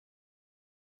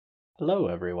Hello,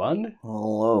 everyone.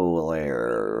 Hello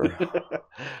there.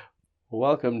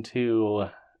 Welcome to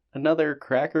another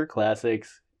Cracker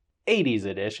Classics 80s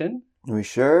edition. Are we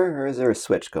sure, or is there a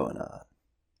switch going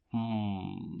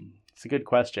on? It's a good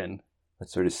question.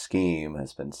 What sort of scheme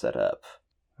has been set up?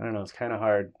 I don't know, it's kind of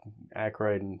hard.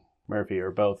 Aykroyd and Murphy are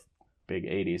both big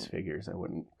 80s figures. I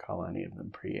wouldn't call any of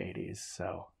them pre-80s,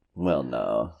 so... Well,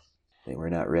 no. They were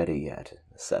not ready yet in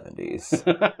the 70s.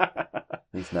 At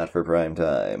least not for prime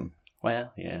time.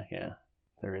 Well, yeah.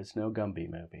 There is no Gumby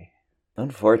movie.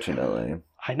 Unfortunately.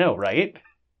 I know, right?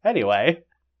 Anyway,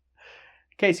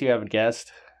 in case you haven't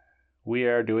guessed, we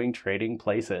are doing Trading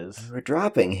Places. We're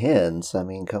dropping hints. I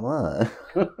mean, come on.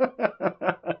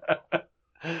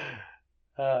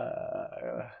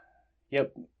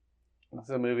 Yep. It's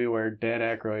a movie where Dan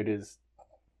Aykroyd is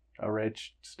a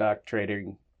rich stock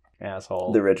trading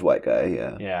asshole. The rich white guy,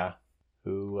 yeah. Yeah.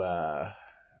 Who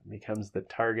becomes the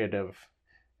target of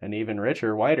an even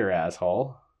richer, whiter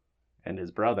asshole and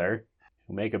his brother,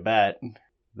 who make a bet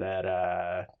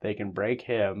that they can break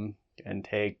him and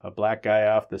take a black guy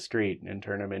off the street and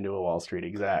turn him into a Wall Street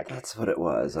exec. That's what it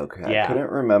was, okay. Yeah. I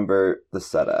couldn't remember the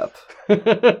setup.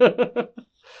 I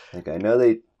know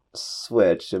they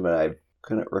switched, but I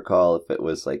couldn't recall if it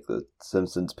was like the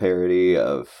Simpsons parody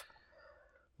of,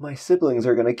 my siblings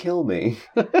are going to kill me.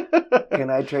 Can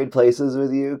I trade places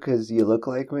with you because you look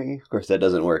like me? Of course, that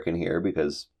doesn't work in here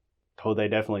because... Oh, they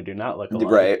definitely do not look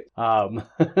alike.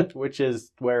 Right. Which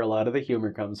is where a lot of the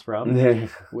humor comes from,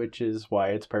 which is why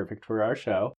it's perfect for our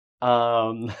show.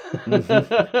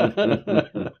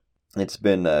 It's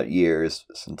been years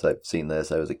since I've seen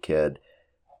this. I was a kid.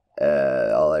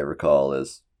 All I recall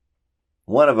is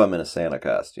one of them in a Santa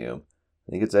costume.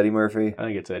 I think it's Eddie Murphy. I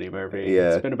think it's Eddie Murphy.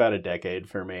 Yeah. It's been about a decade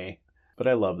for me, but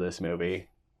I love this movie.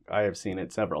 I have seen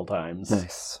it several times.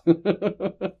 Nice.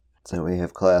 So we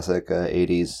have classic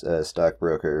 80s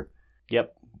stockbroker.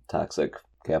 Yep. Toxic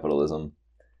capitalism.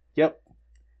 Yep.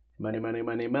 Money, money,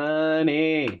 money,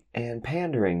 money. And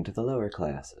pandering to the lower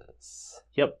classes.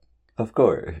 Yep. Of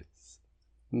course.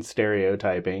 And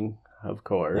stereotyping, of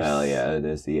course. Well, yeah, it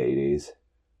is the 80s.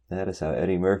 That is how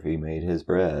Eddie Murphy made his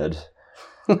bread.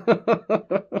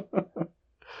 That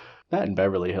and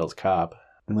Beverly Hills Cop.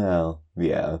 Well,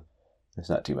 yeah. There's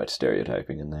not too much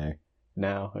stereotyping in there.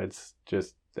 No, it's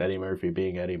just Eddie Murphy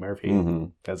being Eddie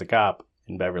Murphy as a cop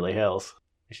in Beverly Hills.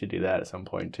 We should do that at some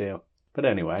point, too. But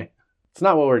anyway, it's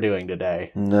not what we're doing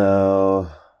today. No.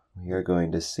 We are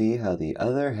going to see how the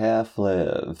other half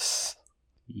lives.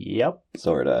 Yep.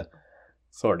 Sorta.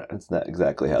 That's not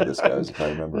exactly how this goes, if I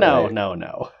remember right.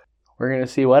 No. We're going to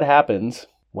see what happens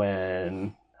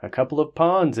when a couple of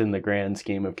pawns in the grand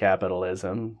scheme of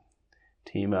capitalism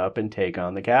team up and take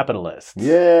on the capitalists.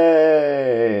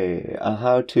 Yay! A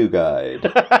how-to guide.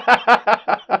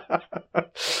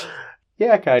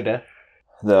 Yeah, kinda.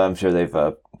 Though I'm sure they've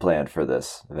planned for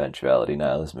this eventuality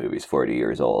now. This movie's 40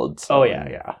 years old. So oh,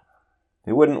 yeah.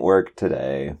 It wouldn't work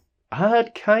today.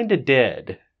 It kinda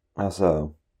did. How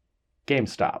so?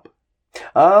 GameStop.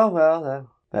 Oh, well,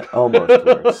 that almost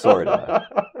worked, sorta.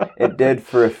 It did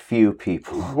for a few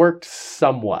people. Worked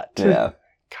somewhat. Yeah.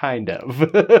 Kind of.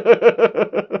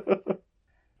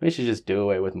 We should just do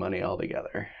away with money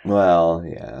altogether. Well,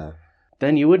 yeah.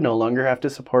 Then you would no longer have to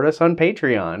support us on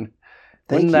Patreon.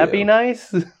 Wouldn't that be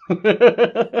nice?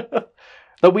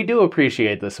 Though we do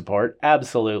appreciate the support,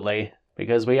 absolutely.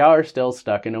 Because we are still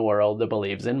stuck in a world that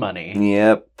believes in money.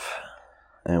 Yep.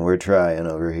 And we're trying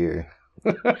over here.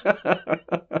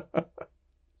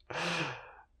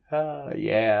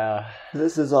 Yeah.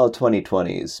 This is all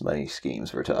 2020's money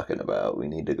schemes we're talking about. We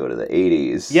need to go to the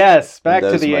 80s. Yes, back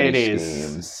to the 80s.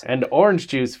 Schemes. And orange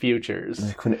juice futures.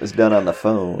 Like when it was done on the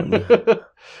phone.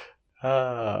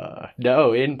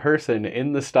 No, in person,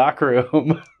 in the stock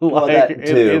room. Well, that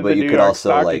too, but you could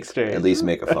also Exchange. at least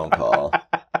make a phone call.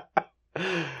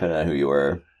 Depending on who you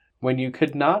were. When you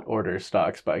could not order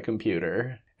stocks by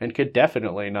computer, and could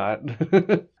definitely not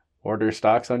order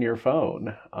stocks on your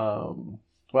phone.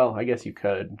 Well, I guess you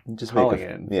could. Just calling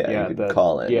in. Yeah, you could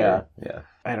call in. Yeah. Yeah.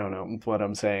 I don't know what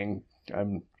I'm saying.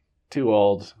 I'm too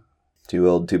old. Too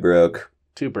old, too broke.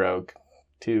 Too broke.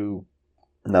 Too...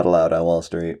 Not allowed on Wall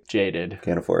Street. Jaded.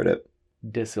 Can't afford it.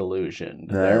 Disillusioned.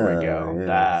 There we go. Yes.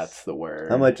 That's the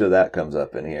word. How much of that comes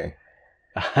up in here?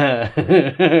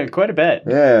 Quite a bit.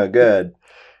 Yeah, good.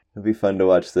 It'd be fun to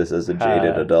watch this as a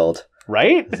jaded adult.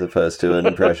 Right? As opposed to an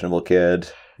impressionable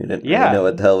kid who didn't really Yeah. know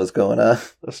what the hell was going on.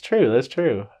 That's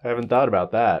true. I haven't thought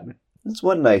about that. It's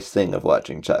one nice thing of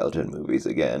watching childhood movies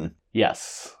again.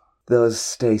 Yes. Those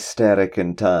stay static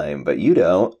in time, but you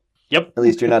don't. Yep. At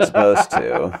least you're not supposed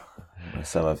to.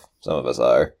 Some of us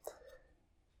are.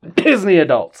 Disney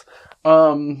adults.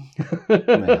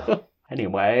 Well.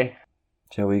 Anyway,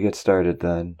 Shall we get started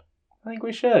then? I think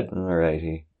we should.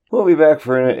 Alrighty. We'll be back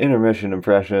for intermission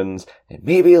impressions and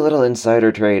maybe a little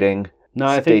insider trading. No,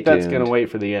 I Stay think that's tuned. going to wait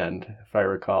for the end, if I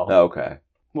recall. Okay.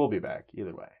 We'll be back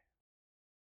either way.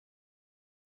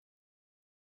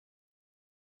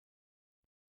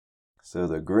 So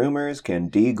the groomers can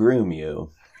de-groom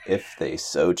you if they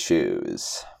so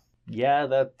choose. Yeah,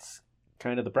 that's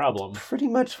kind of the problem. Pretty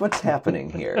much what's happening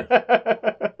here.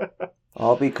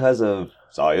 All because of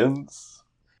science.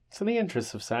 It's in the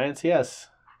interest of science, yes.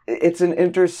 It's an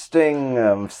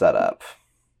interesting setup.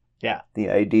 Yeah. The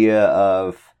idea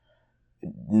of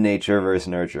nature versus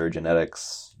nurture,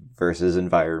 genetics versus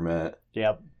environment,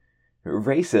 Yep.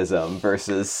 racism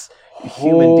versus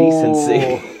human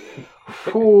decency.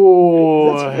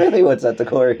 Ooh. That's really what's at the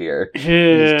core here.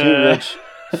 Yeah. These two rich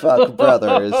fuck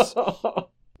brothers.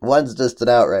 One's just an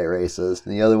outright racist,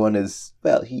 and the other one is,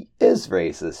 well, he is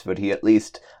racist, but he at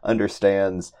least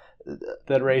understands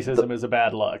that racism is a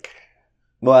bad luck.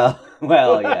 Well,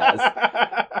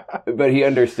 yes. But he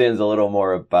understands a little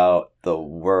more about the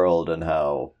world and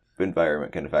how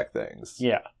environment can affect things.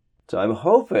 Yeah. So I'm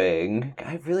hoping,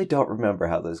 I really don't remember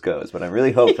how this goes, but I'm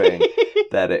really hoping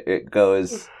that it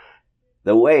goes,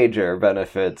 the wager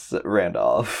benefits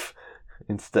Randolph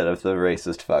instead of the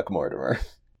racist fuck Mortimer.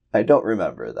 I don't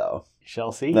remember, though.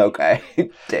 Shall see. Okay.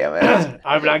 Damn it.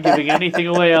 I'm not giving anything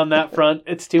away on that front.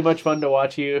 It's too much fun to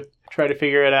watch you try to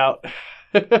figure it out.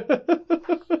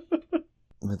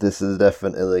 This is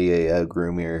definitely a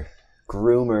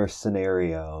groomer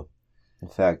scenario. In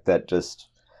fact,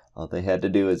 all they had to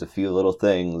do is a few little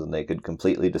things and they could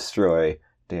completely destroy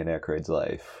Dan Aykroyd's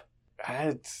life.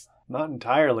 It's not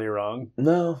entirely wrong.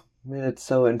 No, I mean, it's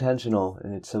so intentional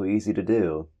and it's so easy to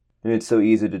do. And it's so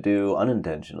easy to do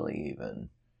unintentionally, even.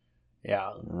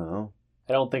 Yeah. You know?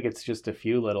 I don't think it's just a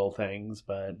few little things,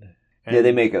 but... Yeah,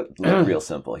 they make it look real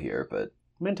simple here, but...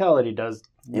 Mentality does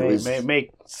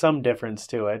make some difference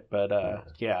to it, but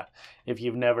yeah, if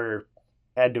you've never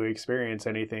had to experience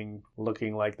anything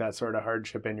looking like that sort of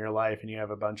hardship in your life and you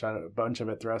have a bunch of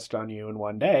it thrust on you in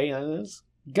one day, it's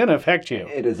going to affect you.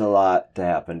 It is a lot to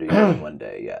happen to you in one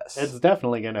day, yes. It's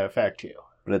definitely going to affect you.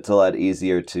 But it's a lot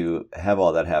easier to have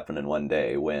all that happen in one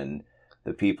day when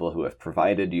the people who have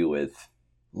provided you with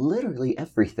literally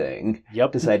everything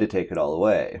decide to take it all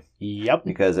away. Yep.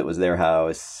 Because it was their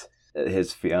house.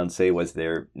 His fiance was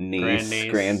their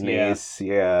grandniece.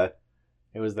 Yeah.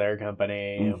 It was their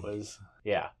company. It was,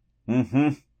 yeah.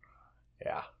 Mm-hmm.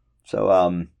 Yeah. So,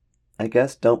 I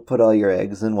guess don't put all your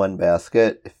eggs in one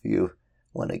basket if you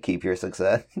want to keep your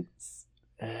success. It's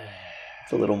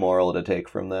a little moral to take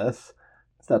from this.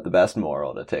 It's not the best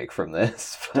moral to take from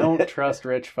this. But... Don't trust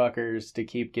rich fuckers to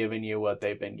keep giving you what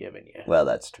they've been giving you. Well,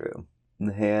 that's true.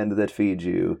 The hand that feeds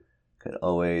you can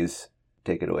always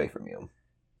take it away from you.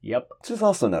 Yep. Which is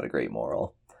also not a great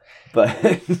moral.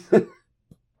 But...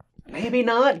 Maybe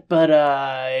not, but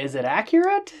is it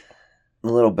accurate? A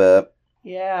little bit.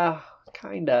 Yeah,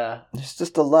 kinda. There's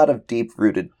just a lot of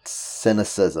deep-rooted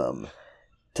cynicism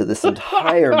to this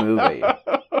entire movie.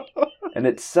 And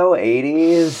it's so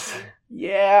 80s.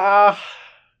 Yeah.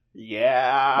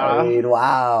 Yeah. I mean,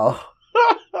 wow.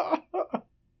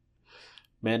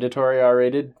 Mandatory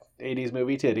R-rated 80s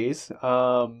movie titties.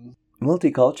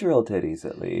 Multicultural titties,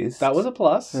 at least. That was a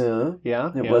plus. Yeah.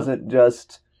 Yeah. It wasn't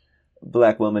just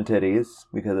black woman titties,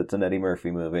 because it's an Eddie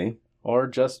Murphy movie. Or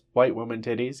just white woman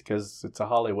titties, because it's a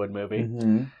Hollywood movie.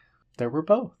 Mm-hmm. There were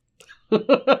both.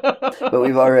 But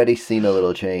we've already seen a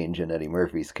little change in Eddie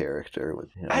Murphy's character. With,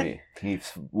 he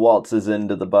waltzes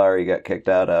into the bar he got kicked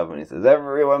out of, and he says,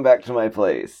 "Everyone back to my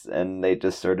place." And they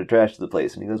just sort of trash the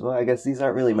place. And he goes, "Well, I guess these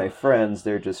aren't really my friends.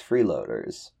 They're just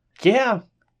freeloaders." Yeah.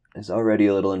 There's already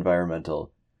a little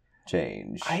environmental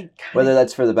change. Whether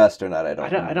that's for the best or not, I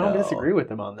don't know. disagree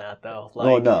with him on that, though.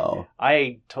 Oh, no.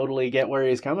 I totally get where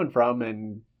he's coming from,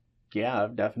 and yeah,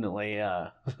 I've definitely...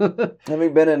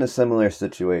 Having been in a similar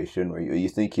situation where you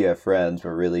think you have friends, but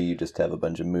really you just have a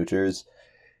bunch of moochers.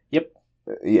 Yep.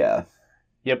 Yeah.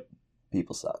 Yep.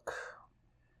 People suck.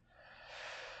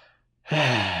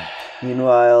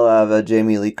 Meanwhile,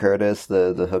 Jamie Lee Curtis,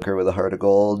 the hooker with a heart of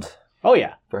gold. Oh,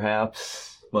 yeah. Perhaps.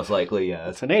 Most likely, yes.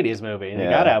 It's an 80s movie. You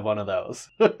gotta have one of those.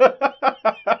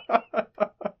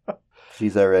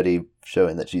 She's already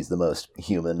showing that she's the most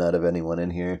human out of anyone in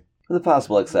here. With the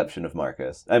possible exception of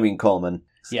Coleman.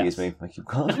 Excuse me. I keep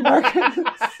calling him Marcus.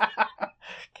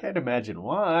 Can't imagine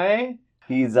why.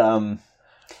 He's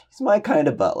my kind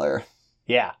of butler.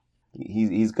 Yeah.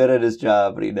 He's good at his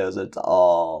job, but he knows it's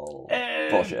all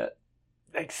bullshit.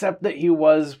 Except that he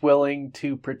was willing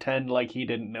to pretend like he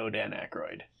didn't know Dan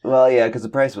Aykroyd. Well, yeah, because the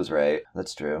price was right.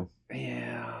 That's true.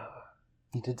 Yeah.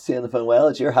 He did say on the phone, well,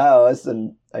 it's your house,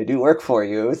 and I do work for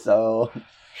you, so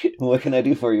what can I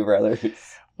do for you, brothers?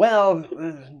 Well,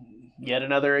 yet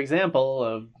another example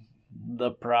of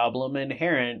the problem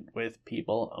inherent with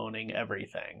people owning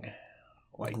everything.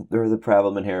 Or the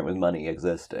problem inherent with money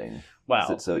existing. Wow.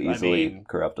 It's so easily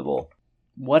corruptible.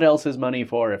 What else is money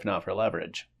for if not for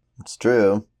leverage? It's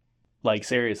true. Like,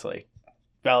 seriously.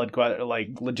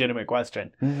 Legitimate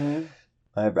question. Mm-hmm.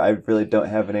 I really don't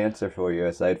have an answer for you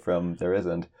aside from there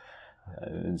isn't.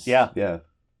 Yeah.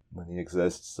 Money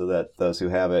exists so that those who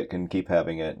have it can keep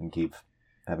having it and keep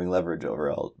having leverage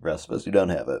over all the rest of us who don't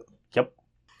have it. Yep.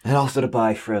 And also to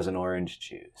buy frozen orange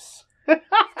juice. Of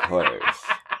course.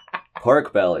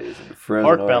 Pork bellies and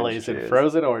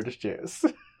frozen orange juice.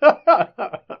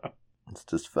 It's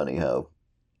just funny how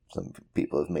some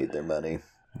people have made their money.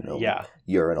 Yeah.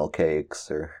 Urinal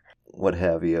cakes or what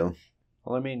have you.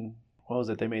 Well, I mean, what was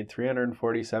it? They made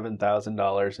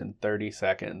 $347,000 in 30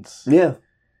 seconds. Yeah.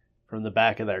 From the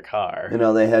back of their car. And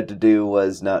all they had to do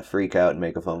was not freak out and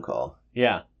make a phone call.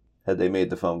 Yeah. Had they made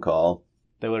the phone call,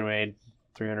 they would have made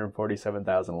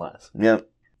 $347,000 less. Yep.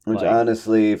 Which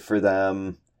honestly, for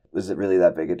them, was it really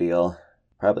that big a deal?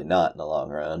 Probably not in the long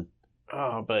run.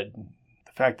 Oh, but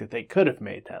the fact that they could have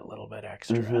made that little bit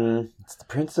extra. Mm-hmm. It's the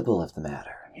principle of the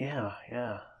matter.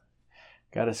 Yeah.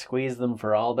 Gotta squeeze them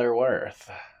for all they're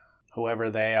worth. Whoever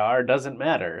they are doesn't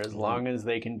matter as long as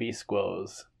they can be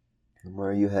squoze. The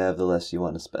more you have, the less you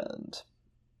want to spend.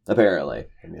 Apparently.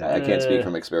 I mean, I can't speak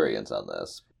from experience on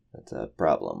this. That's a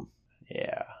problem.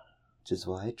 Yeah. Which is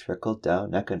why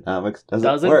trickle-down economics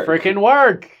doesn't work. Freaking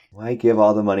work! Why give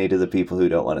all the money to the people who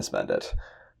don't want to spend it?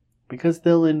 Because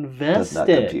they'll invest it. Does not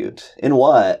compute. In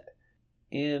what?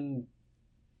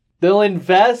 They'll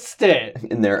invest it!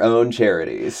 In their own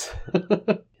charities.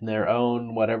 In their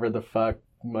own whatever the fuck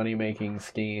money-making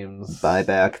schemes. Buy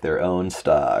back their own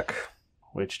stock.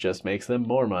 Which just makes them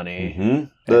more money. Mm-hmm.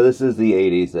 So this is the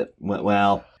 80s that went,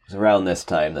 well, it was around this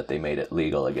time that they made it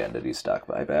legal again to do stock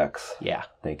buybacks. Yeah.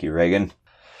 Thank you, Reagan.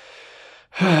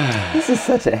 This is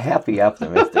such a happy,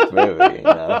 optimistic movie, you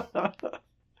know?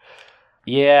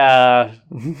 Yeah.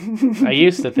 I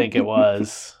used to think it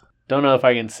was. Don't know if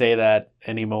I can say that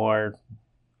anymore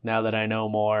now that I know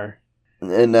more.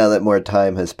 And now that more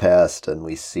time has passed and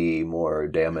we see more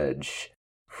damage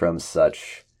from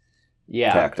such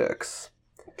tactics.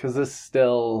 Because this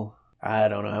still, I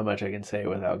don't know how much I can say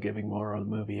without giving more of the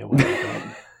movie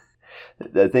away.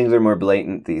 The things are more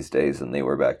blatant these days than they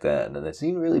were back then, and it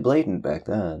seemed really blatant back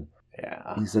then. Yeah.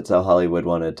 At least that's how Hollywood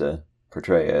wanted to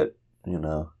portray it, you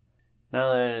know.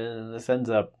 Now this ends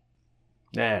up.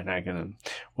 Not gonna.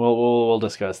 We'll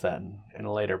discuss that in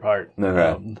a later part.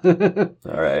 Okay.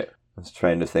 All right. I was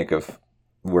trying to think of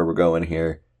where we're going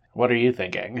here. What are you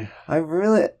thinking? I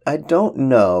don't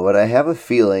know, but I have a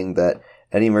feeling that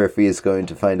Eddie Murphy is going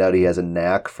to find out he has a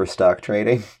knack for stock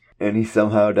trading, and he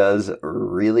somehow does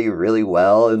really, really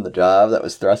well in the job that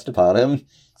was thrust upon him.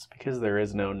 It's because there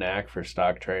is no knack for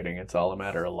stock trading. It's all a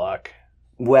matter of luck.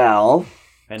 Well.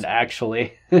 And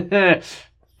actually,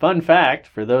 fun fact,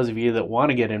 for those of you that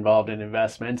want to get involved in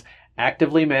investments,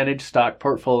 actively managed stock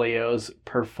portfolios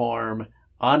perform,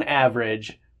 on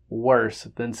average, worse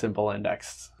than simple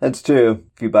index. That's true.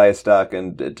 If you buy a stock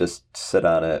and just sit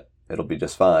on it, it'll be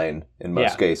just fine in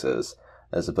most cases,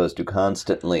 as opposed to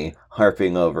constantly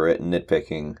harping over it and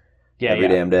nitpicking every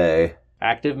damn day.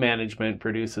 Active management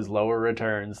produces lower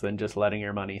returns than just letting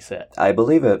your money sit. I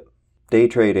believe it. Day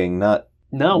trading, not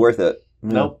worth it.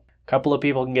 Nope. A couple of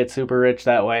people can get super rich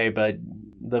that way, but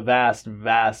the vast,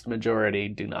 vast majority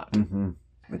do not. Mm-hmm.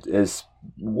 It is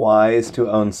wise to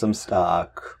own some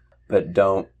stock, but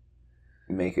don't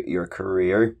make it your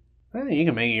career. You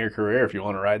can make it your career if you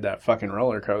want to ride that fucking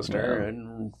roller coaster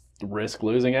and risk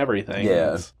losing everything.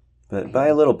 Yeah, but buy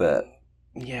a little bit.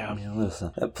 Yeah.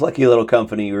 Listen, that plucky little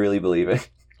company you really believe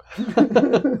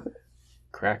in.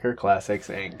 Cracker Classics,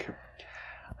 Inc.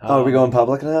 Are we going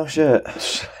public now? Shit.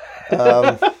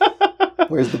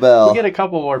 Where's the bell? We get a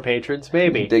couple more patrons,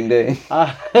 maybe. Ding ding.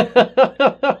 But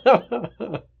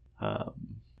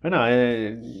no,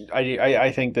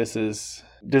 I think this is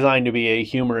designed to be a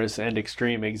humorous and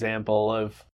extreme example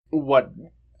of what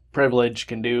privilege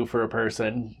can do for a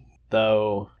person,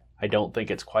 though I don't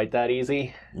think it's quite that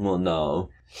easy. Well, no.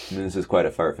 I mean, this is quite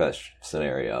a far-fetched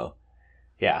scenario.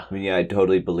 Yeah. I mean, I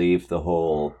totally believe the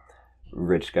whole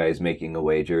rich guys making a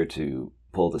wager to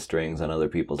pull the strings on other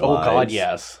people's lives. Oh, God,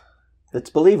 yes. It's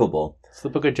believable. It's the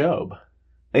Book of Job.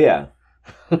 Yeah.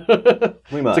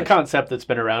 It's a concept that's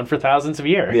been around for thousands of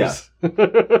years.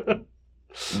 Yeah.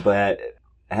 But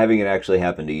having it actually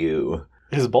happen to you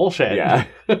is bullshit. Yeah.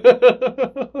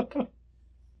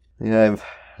 Yeah,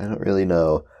 I don't really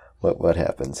know what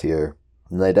happens here.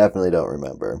 And I definitely don't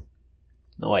remember.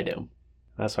 No, I do.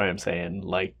 That's why I'm saying,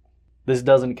 like, this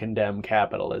doesn't condemn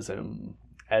capitalism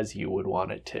as you would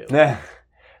want it to.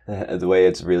 The way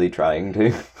it's really trying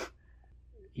to.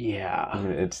 Yeah.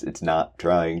 It's not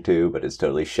trying to, but it's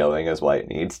totally showing us why it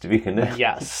needs to be condemned.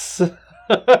 Yes.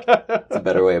 It's a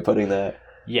better way of putting that.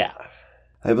 Yeah.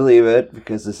 I believe it,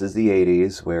 because this is the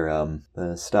 80s, where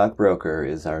the stockbroker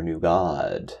is our new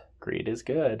god. Greed is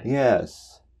good.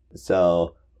 Yes.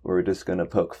 So we're just going to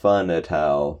poke fun at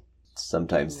how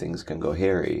sometimes things can go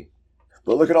hairy.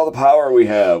 But look at all the power we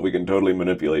have. We can totally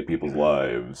manipulate people's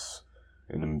lives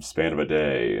in the span of a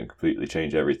day and completely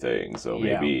change everything. So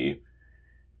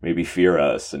maybe fear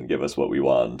us and give us what we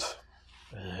want.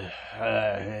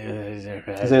 There's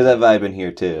that vibe in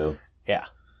here too. Yeah.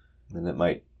 And it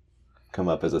might come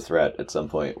up as a threat at some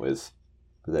point with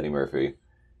Eddie Murphy.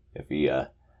 If he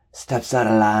steps out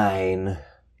of line.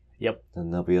 Yep. Then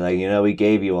they'll be like, we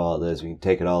gave you all this. We can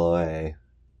take it all away.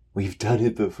 We've done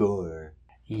it before.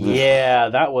 Yeah,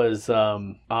 that was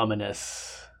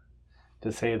ominous,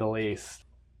 to say the least.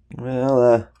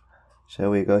 Well, shall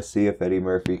we go see if Eddie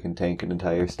Murphy can tank an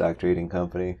entire stock trading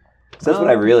company? 'Cause that's what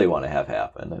I really want to have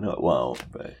happen. I know it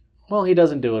won't, but... Well, he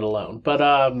doesn't do it alone. But,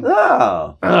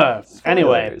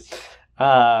 anyway,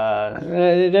 I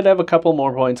did have a couple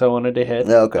more points I wanted to hit.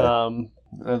 Okay.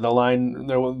 The line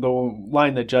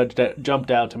that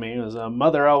jumped out to me was,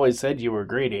 "Mother always said you were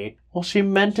greedy." Well, she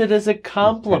meant it as a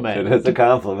compliment. It is a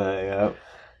compliment, yeah.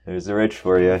 There's the rich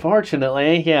for you.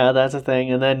 Fortunately, yeah, that's a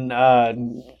thing. And then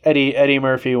Eddie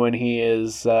Murphy, when he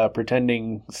is still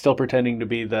pretending to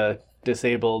be the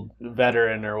disabled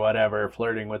veteran or whatever,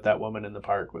 flirting with that woman in the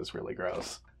park was really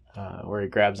gross. Where he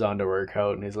grabs onto her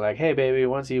coat and he's like, "Hey, baby,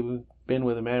 once you've been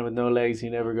with a man with no legs, you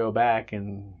never go back."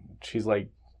 And she's like,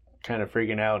 kind of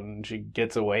freaking out, and she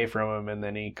gets away from him, and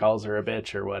then he calls her a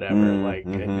bitch or whatever.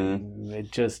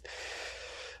 It just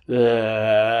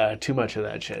too much of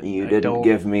that shit. You didn't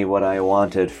give me what I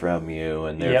wanted from you,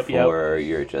 and therefore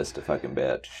you're just a fucking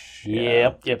bitch.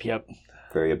 Yep.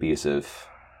 Very abusive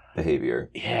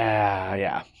behavior.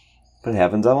 Yeah. But it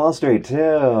happens on Wall Street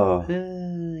too.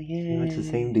 Yeah. It's the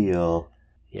same deal.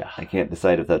 Yeah. I can't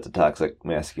decide if that's a toxic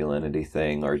masculinity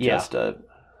thing or just a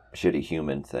shitty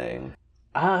human thing.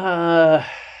 I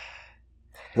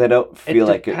don't feel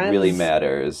like it really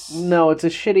matters. No, it's a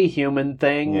shitty human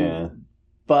thing. Yeah.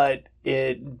 But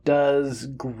it does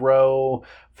grow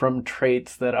from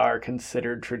traits that are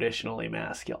considered traditionally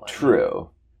masculine. True.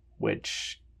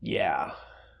 Which, yeah.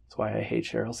 That's why I hate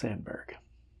Sheryl Sandberg.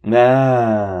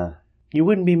 Nah. You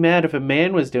wouldn't be mad if a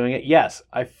man was doing it. Yes,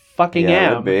 I fucking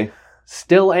am. Would be.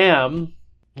 Still am.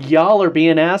 Y'all are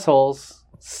being assholes.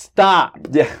 Stop.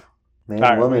 Yeah. Man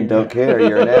and woman don't care.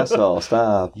 You're an asshole.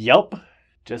 Stop. Yup.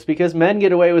 Just because men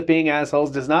get away with being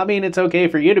assholes does not mean it's okay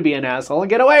for you to be an asshole and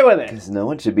get away with it. Because no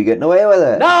one should be getting away with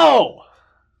it. No!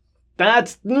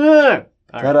 That's... Ta-da!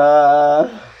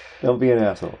 Right. Don't be an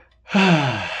asshole.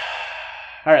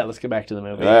 All right, let's get back to the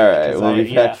movie. All right, we'll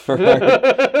be back for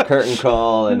our curtain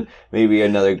call and maybe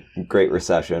another great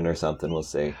recession or something. We'll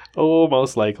see. Oh,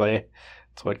 most likely.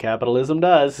 That's what capitalism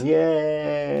does.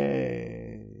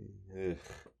 Yay! Ugh.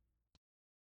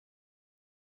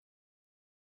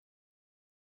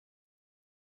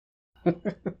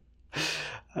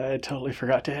 I totally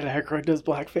forgot Dan Aykroyd does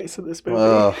blackface in this movie.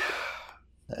 Oh,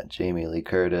 that Jamie Lee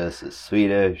Curtis is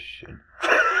Swedish.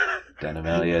 Denham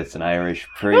Elliott's an Irish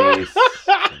priest.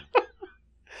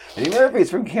 Eddie Murphy's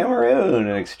from Cameroon,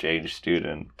 an exchange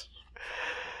student.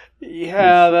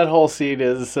 Yeah, that whole scene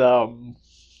is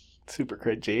super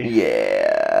cringy.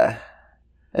 Yeah.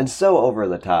 And so over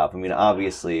the top. I mean,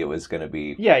 obviously it was going to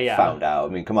be found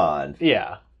out. I mean, come on.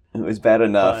 Yeah. It was bad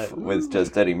enough with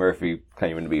just Eddie Murphy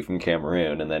claiming to be from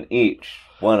Cameroon, and then each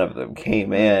one of them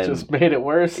came in. Just made it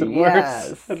worse and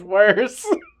worse and worse.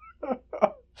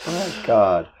 Oh, my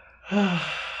God.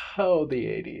 Oh, the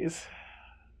 80s.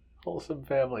 Wholesome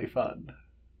family fun.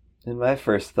 And my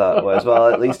first thought was, well,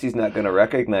 at least he's not going to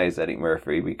recognize Eddie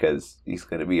Murphy because he's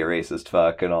going to be a racist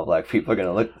fuck and all black people are going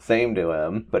to look the same to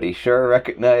him. But he sure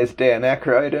recognized Dan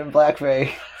Aykroyd in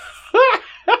blackface.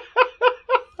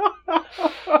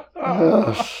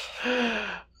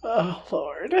 Oh,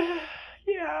 Lord.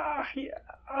 Yeah.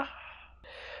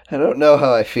 I don't know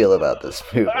how I feel about this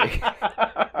movie.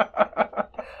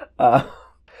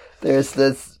 There's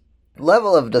this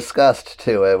level of disgust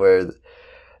to it where,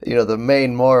 the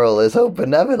main moral is,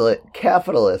 benevolent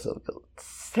capitalism will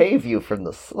save you from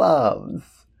the slums.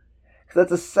 Because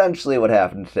that's essentially what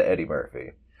happened to Eddie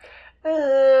Murphy.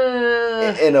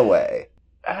 In a way.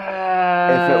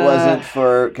 If it wasn't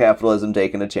for capitalism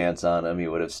taking a chance on him, he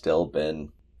would have still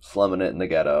been slumming it in the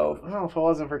ghetto. Well, if it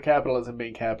wasn't for capitalism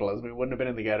being capitalism, he wouldn't have been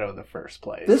in the ghetto in the first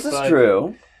place. This is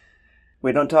true.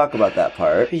 We don't talk about that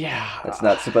part. Yeah. It's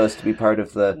not supposed to be part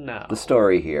of the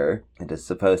story here. It is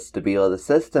supposed to be, well, the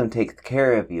system takes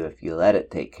care of you if you let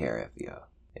it take care of you.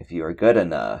 If you are good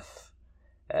enough.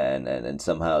 And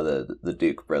somehow the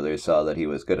Duke brothers saw that he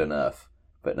was good enough,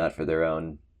 but not for their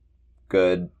own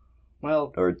good.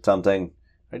 Well, or something.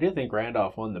 I do think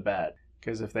Randolph won the bet.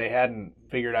 Because if they hadn't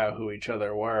figured out who each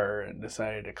other were and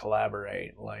decided to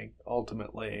collaborate, like,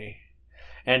 ultimately...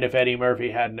 And if Eddie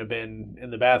Murphy hadn't have been in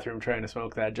the bathroom trying to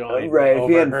smoke that joint... Right, if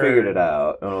he hadn't figured it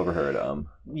out and overheard him.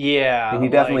 Yeah. And he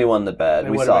definitely won the bet.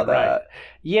 We saw that. Right.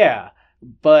 Yeah,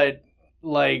 but,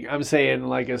 like, I'm saying,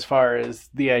 like, as far as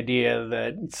the idea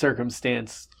that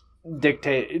circumstance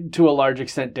to a large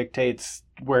extent dictates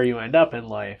where you end up in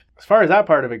life. As far as that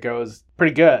part of it goes,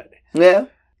 pretty good. Yeah.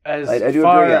 As I do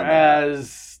far agree on that.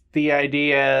 as the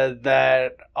idea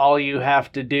that all you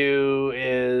have to do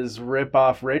is rip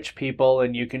off rich people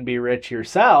and you can be rich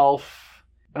yourself,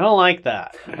 I don't like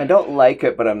that. I don't like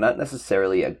it, but I'm not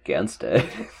necessarily against it.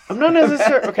 I'm not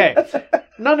necessarily... Okay.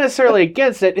 Not necessarily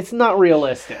against it. It's not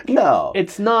realistic. No.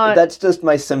 It's not... That's just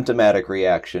my symptomatic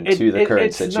reaction to the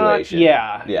current situation.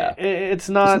 Yeah. It's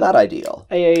not ideal.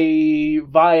 A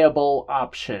viable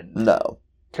option. No.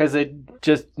 Because it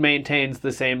just maintains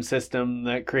the same system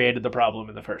that created the problem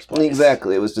in the first place.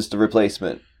 Exactly. It was just a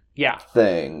replacement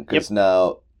thing. Because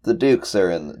now the Dukes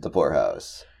are in the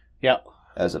poorhouse. Yep.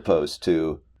 As opposed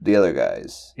to the other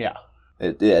guys. Yeah.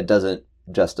 It doesn't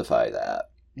justify that.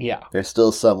 Yeah. There's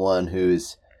still someone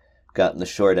who's gotten the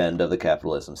short end of the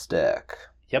capitalism stick.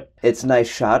 Yep. It's nice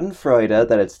schadenfreude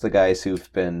that it's the guys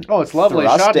who've been it's lovely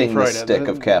thrusting the stick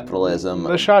of capitalism.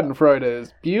 The schadenfreude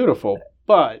is beautiful,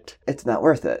 but... It's not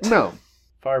worth it. No.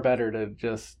 Far better to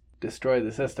just destroy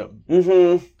the system.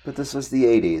 Mm-hmm. But this was the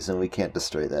 80s, and we can't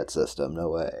destroy that system. No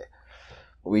way.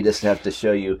 We just have to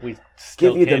show you,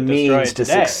 give you the means to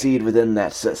succeed within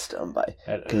that system.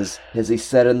 Because, as he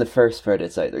said in the first part,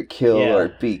 it's either kill or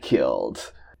be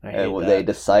killed. And they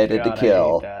decided to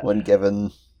kill when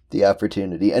given the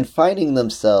opportunity. And finding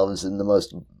themselves in the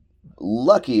most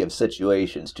lucky of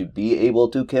situations to be able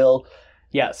to kill.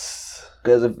 Yes.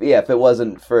 Because, if it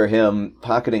wasn't for him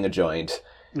pocketing a joint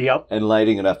and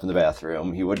lighting it up in the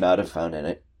bathroom, he would not have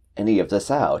found any of this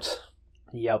out.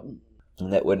 Yep.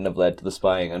 And that wouldn't have led to the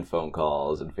spying on phone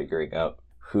calls and figuring out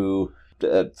who...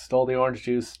 stole the orange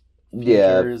juice.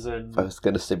 Yeah, and... I was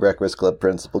going to say Breakfast Club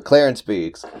principal. Clarence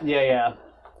Beeks. Yeah.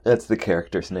 That's the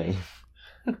character's name.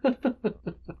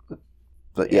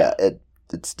 But it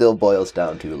still boils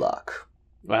down to luck.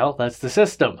 Well, that's the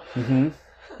system. Mm-hmm.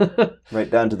 Right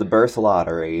down to the birth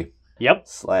lottery. Yep.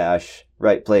 /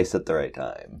 right place at the right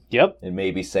time. Yep. And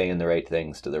maybe saying the right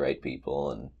things to the right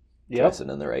people and dressing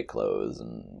in the right clothes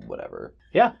and whatever.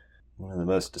 Yeah. One of the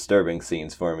most disturbing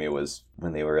scenes for me was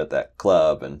when they were at that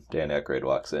club and Dan Aykroyd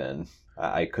walks in.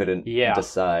 I couldn't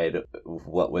decide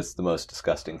what was the most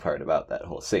disgusting part about that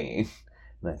whole scene.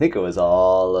 And I think it was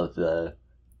all of the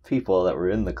people that were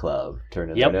in the club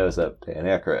turning their nose up to Dan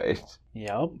Aykroyd.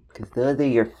 Yep. Because those are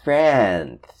your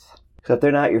friends. Except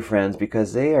they're not your friends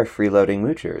because they are freeloading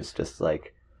moochers, just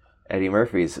like Eddie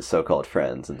Murphy's so-called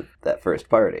friends in that first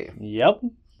party. Yep.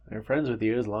 They're friends with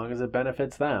you as long as it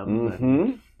benefits them.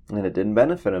 Mm-hmm. And it didn't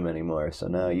benefit them anymore, so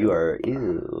now you are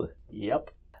ew. Yep.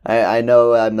 I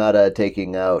know I'm not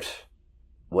taking out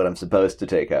what I'm supposed to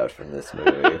take out from this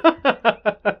movie.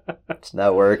 It's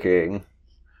not working.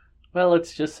 Well,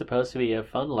 it's just supposed to be a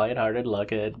fun, lighthearted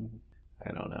look at,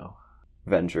 I don't know.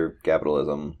 Venture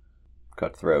capitalism,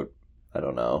 cutthroat, I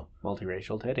don't know.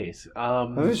 Multiracial titties.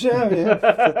 Sure, yeah. If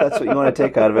that's what you want to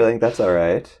take out of it, I think that's all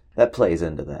right. That plays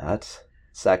into that.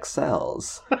 Sex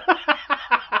sells.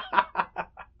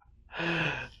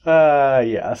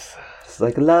 Yes. It's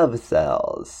like love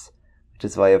sells. Which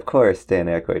is why, of course, Dan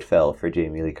Aykroyd fell for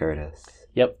Jamie Lee Curtis.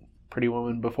 Yep. Pretty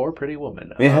Woman before Pretty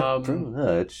Woman. Yeah, pretty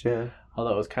much, yeah.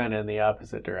 Although it was kind of in the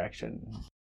opposite direction.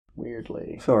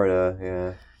 Weirdly. Sorta,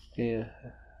 yeah. Yeah.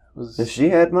 If she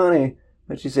had money.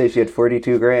 What'd she say? She had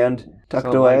 $42,000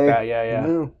 tucked away? Like that,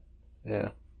 yeah. Yeah.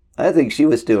 I think she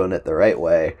was doing it the right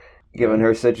way. Given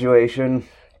her situation,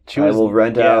 I will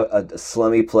rent out a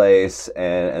slummy place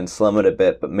and slum it a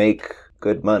bit, but make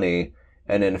good money.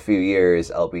 And in a few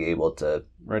years, I'll be able to...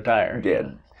 retire.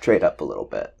 Yeah, trade up a little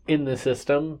bit. In the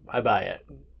system, I buy it.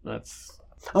 That's...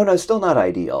 Oh, no, still not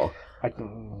ideal. I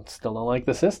still don't like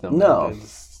the system. No.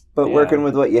 But working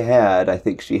with what you had, I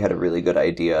think she had a really good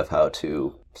idea of how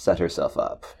to set herself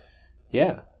up.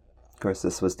 Yeah. course,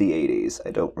 this was the 80s.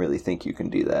 I don't really think you can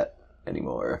do that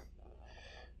anymore.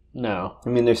 No. I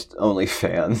mean, there's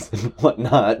OnlyFans and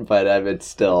whatnot, but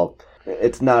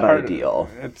it's not ideal.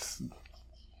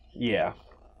 Yeah.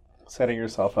 Setting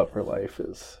yourself up for life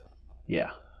is,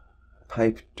 yeah.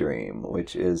 Pipe dream,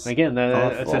 which is again,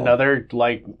 it's awful. another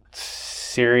like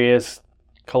serious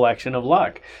collection of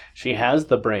luck. She has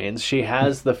the brains, she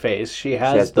has the face, she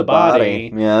has the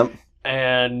body, yeah,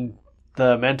 and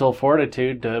the mental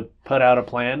fortitude to put out a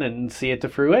plan and see it to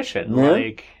fruition. Yeah.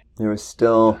 Like there was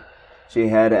still, she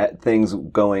had things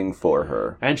going for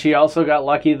her, and she also got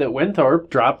lucky that Winthorpe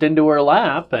dropped into her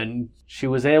lap, and she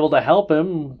was able to help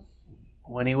him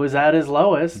when he was at his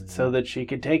lowest, so that she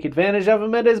could take advantage of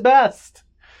him at his best.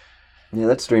 Yeah,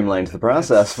 that streamlined the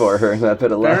process for her. That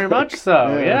bit of luck. Very much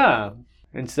so, yeah.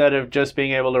 Instead of just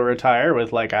being able to retire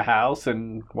with like a house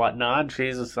and whatnot,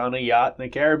 she's on a yacht in the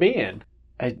Caribbean.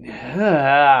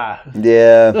 Yeah.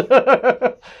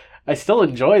 I still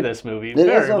enjoy this movie It is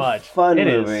very a much. fun It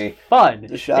movie. is fun. The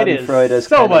It is Schadenfreude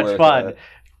so kinda much worth fun. it.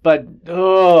 But,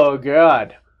 oh,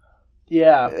 God.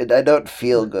 Yeah. I don't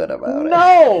feel good about it.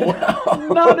 No!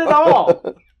 Not at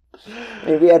all.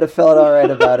 Maybe I'd have felt all right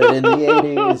about it in the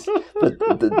 80s,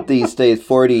 but these days,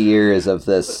 40 years of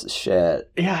this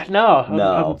shit. Yeah, no.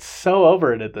 I'm so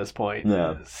over it at this point.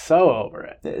 No. So over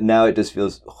it. Now it just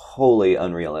feels wholly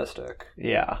unrealistic.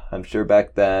 Yeah. I'm sure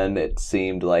back then it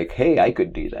seemed like, hey, I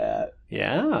could do that.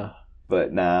 Yeah.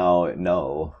 But now,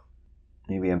 no.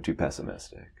 Maybe I'm too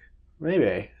pessimistic.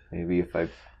 Maybe. Maybe if I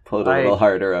pulled a little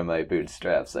harder on my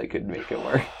bootstraps, I could make it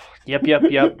work. Yep.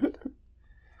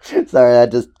 Sorry, I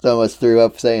just almost threw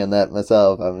up saying that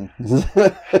myself.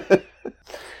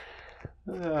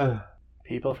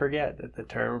 People forget that the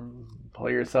term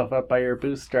pull yourself up by your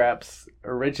bootstraps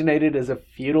originated as a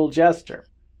feudal gesture.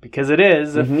 Because it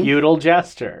is a feudal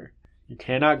gesture. You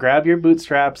cannot grab your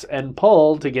bootstraps and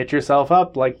pull to get yourself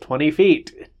up like 20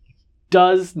 feet. It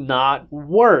does not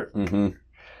work.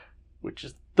 Which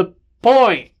is the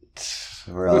point.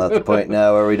 We're all at the point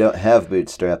now where we don't have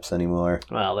bootstraps anymore.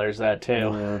 Well, there's that too.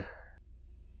 Yeah.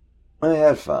 I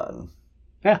had fun.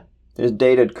 Yeah. There's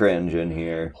dated cringe in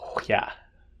here. Yeah.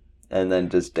 And then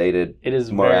just dated it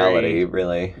is morality,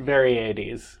 really. Very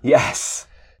 80s. Yes!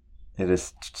 It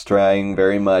is trying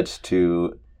very much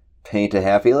to paint a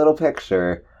happy little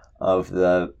picture of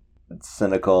the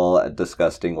cynical,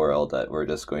 disgusting world that we're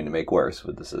just going to make worse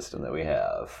with the system that we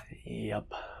have.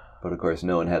 Yep. But of course,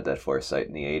 no one had that foresight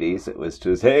in the 80s. It was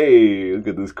just, hey, look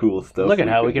at this cool stuff. Look at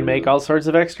how we can make all sorts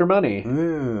of extra money.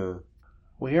 Yeah.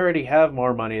 We already have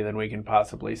more money than we can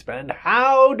possibly spend.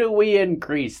 How do we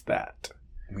increase that?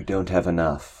 We don't have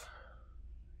enough.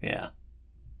 Yeah.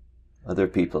 Other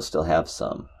people still have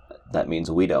some. That means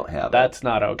we don't have That's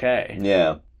not okay.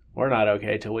 Yeah. We're not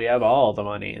okay till we have all the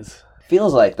monies.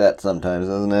 Feels like that sometimes,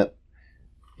 doesn't it?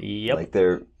 Yep. Like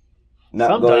they're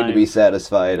not going to be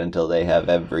satisfied until they have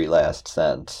every last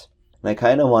cent. And I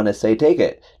kind of want to say, take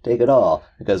it all.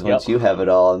 Because once you have it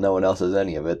all and no one else has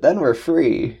any of it, then we're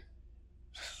free.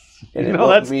 And it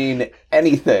won't mean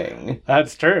anything.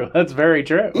 That's true. That's very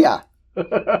true. Yeah.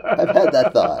 I've had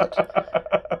that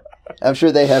thought. I'm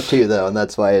sure they have too, though, and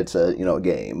that's why it's a,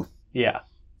 game. Yeah.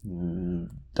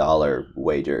 Dollar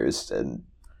wagers and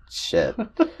shit.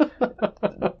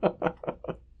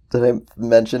 Did I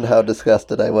mention how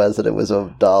disgusted I was that it was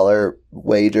a dollar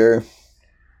wager?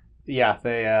 Yeah,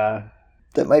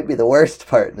 That might be the worst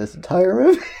part in this entire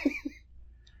movie.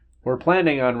 We're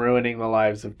planning on ruining the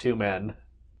lives of two men.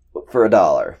 For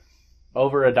 $1.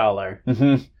 Over $1.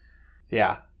 Mm-hmm.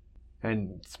 Yeah.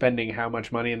 And spending how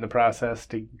much money in the process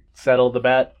to settle the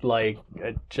bet,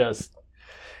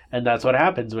 and that's what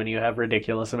happens when you have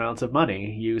ridiculous amounts of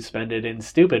money. You spend it in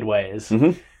stupid ways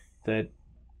that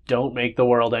don't make the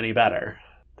world any better.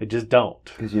 They just don't.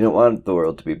 Because you don't want the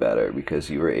world to be better because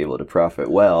you were able to profit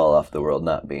well off the world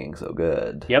not being so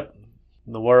good. Yep.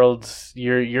 The world's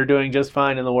you're doing just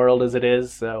fine in the world as it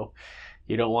is, so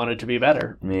you don't want it to be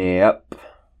better. Yep.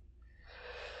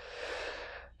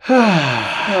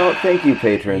 Well, thank you,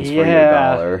 patrons, for your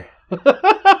 $1.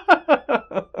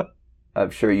 I'm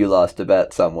sure you lost a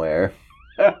bet somewhere,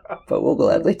 but we'll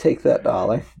gladly take that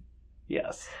 $1.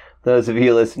 Yes. Those of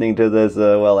you listening to this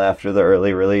after the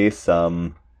early release,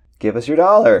 give us your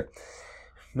 $1.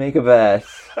 Make a bet.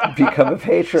 Become a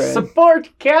patron. Support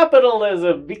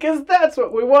capitalism, because that's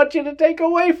what we want you to take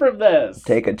away from this.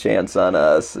 Take a chance on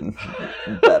us and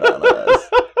bet on us.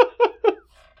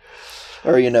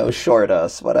 Or, short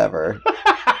us, whatever.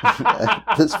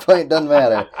 At this point, doesn't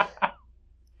matter.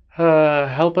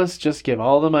 Help us just give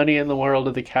all the money in the world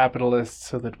to the capitalists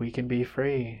so that we can be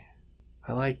free.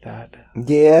 I like that.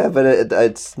 Yeah, but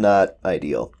it's not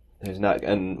ideal.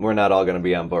 And we're not all going to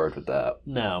be on board with that.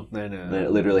 No, I know. And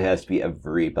it literally has to be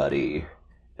everybody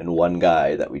and one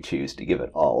guy that we choose to give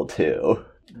it all to.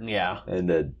 Yeah.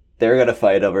 And they're going to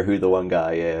fight over who the one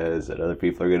guy is, and other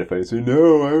people are going to fight and say,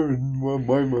 no, I want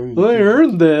my money. I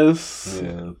earned this.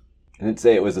 Yeah. I didn't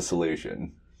say it was a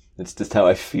solution. It's just how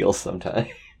I feel sometimes.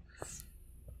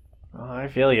 Oh, I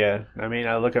feel you. I mean,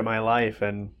 I look at my life,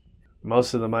 and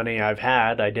most of the money I've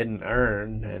had, I didn't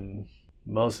earn, and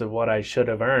most of what I should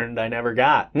have earned, I never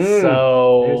got.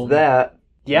 So there's that.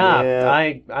 Yeah,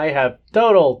 I have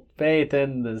total faith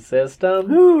in the system.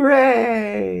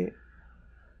 Hooray!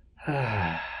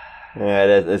 Yeah,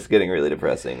 that's getting really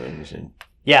depressing. We should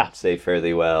say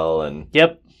fairly well. And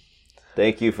yep.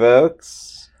 Thank you,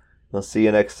 folks. We'll see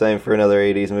you next time for another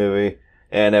 80s movie.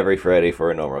 And every Friday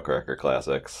for a Normal Cracker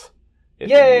Classics.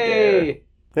 Yay!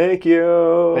 Thank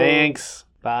you. Thanks.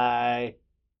 Bye.